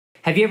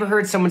Have you ever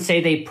heard someone say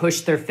they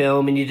pushed their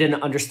film and you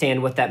didn't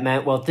understand what that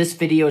meant? Well, this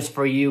video is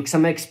for you because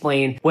I'm going to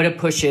explain what a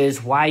push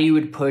is, why you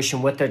would push,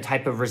 and what the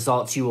type of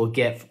results you will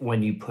get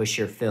when you push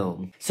your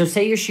film. So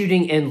say you're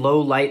shooting in low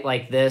light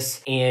like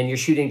this, and you're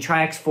shooting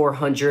Tri-X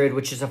 400,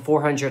 which is a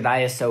 400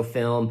 ISO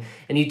film,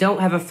 and you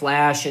don't have a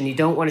flash and you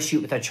don't want to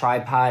shoot with a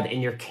tripod,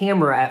 and your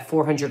camera at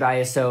 400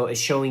 ISO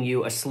is showing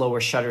you a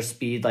slower shutter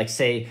speed, like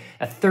say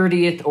a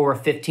 30th or a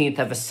 15th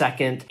of a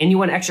second, and you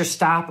want an extra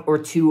stop or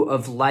two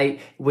of light,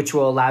 which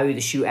will allow you to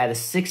shoot at a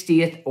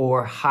 60th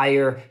or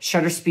higher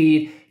shutter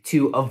speed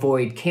to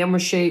avoid camera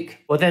shake.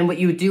 Well, then what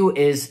you would do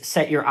is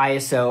set your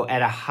ISO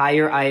at a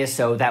higher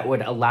ISO that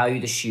would allow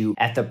you to shoot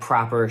at the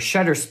proper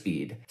shutter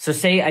speed. So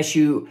say I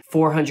shoot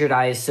 400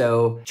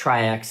 ISO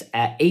Tri-X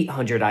at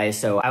 800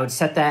 ISO. I would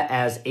set that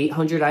as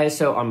 800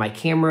 ISO on my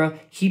camera,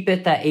 keep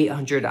it that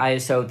 800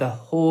 ISO the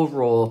whole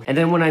roll. And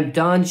then when I'm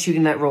done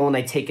shooting that roll and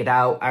I take it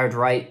out, I would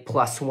write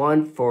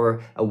 +1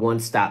 for a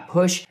one-stop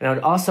push. And I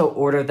would also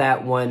order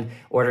that when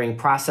ordering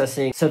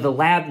processing, so the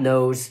lab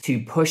knows to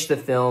push the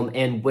film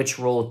and which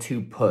roll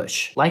to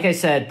push. Like I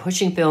said,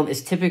 pushing film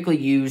is typically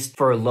used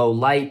for low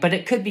light, but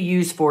it could be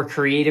used for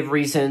creative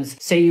reasons.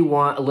 Say you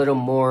want a little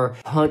more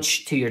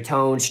punch to your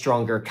tone,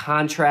 stronger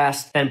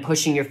contrast, then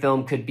pushing your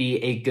film could be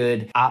a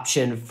good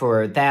option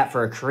for that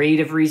for a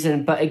creative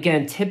reason. But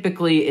again,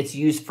 typically it's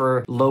used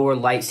for lower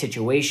light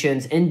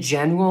situations. In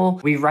general,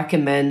 we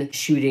recommend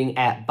shooting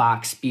at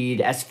box speed,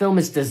 as film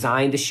is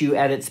designed to shoot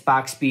at its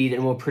box speed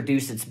and will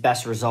produce its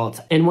best results.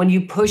 And when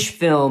you push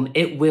film,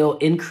 it will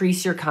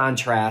increase your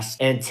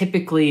contrast and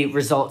typically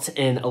results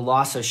in a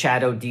loss of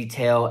shadow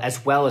detail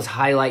as well as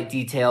highlight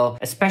detail,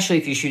 especially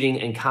if you're shooting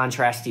in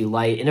contrasty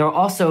light. And it'll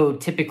also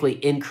typically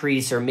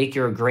increase or make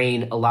your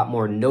grain a lot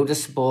more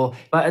noticeable.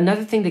 But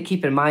another thing to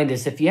keep in mind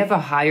is if you have a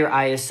higher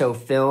ISO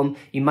film,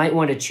 you might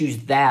want to choose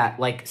that,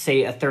 like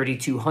say a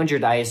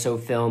 3200 ISO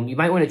film, you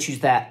might want to choose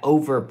that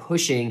over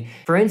pushing.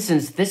 For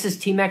instance, this is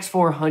T-Max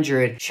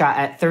 400 shot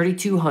at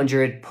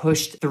 3200,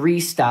 pushed 3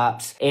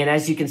 stops. And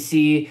as you can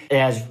see, it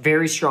has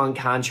very strong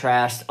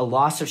contrast, a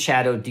loss of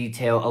shadow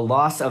detail, a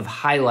loss of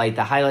highlight.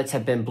 The highlights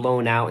have been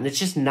blown out and it's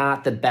just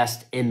not the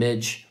best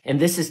image. And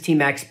this is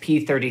T-Max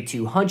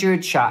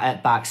P3200 shot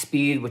at box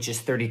speed, which is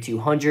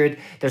 3200.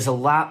 There's a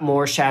lot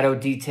more shadow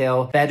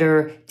detail,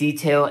 better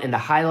detail in the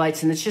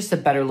highlights, and it's just a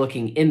better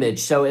looking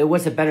image. So it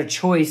was a better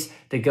choice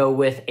to go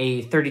with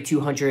a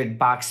 3200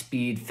 box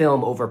speed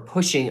film over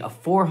pushing a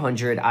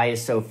 400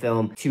 ISO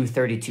film to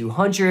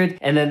 3200.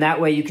 And then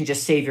that way you can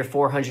just save your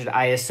 400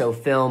 ISO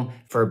film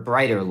for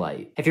brighter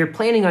light. If you're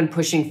planning on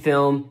pushing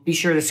film, be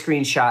sure to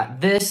screenshot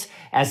this,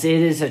 as it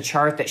is a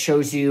chart that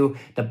shows you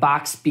the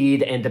box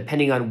speed and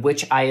depending on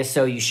which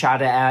ISO you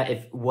shot it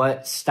at,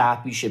 what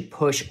stop you should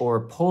push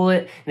or pull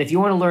it. And if you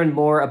want to learn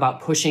more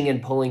about pushing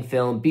and pulling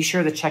film, be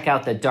sure to check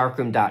out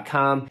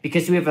TheDarkroom.com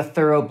because we have a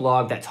thorough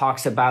blog that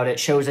talks about it,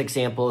 shows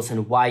examples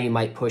and why you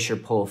might push or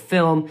pull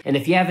film. And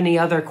if you have any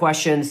other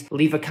questions,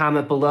 leave a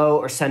comment below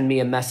or send me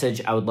a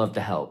message. I would love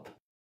to help.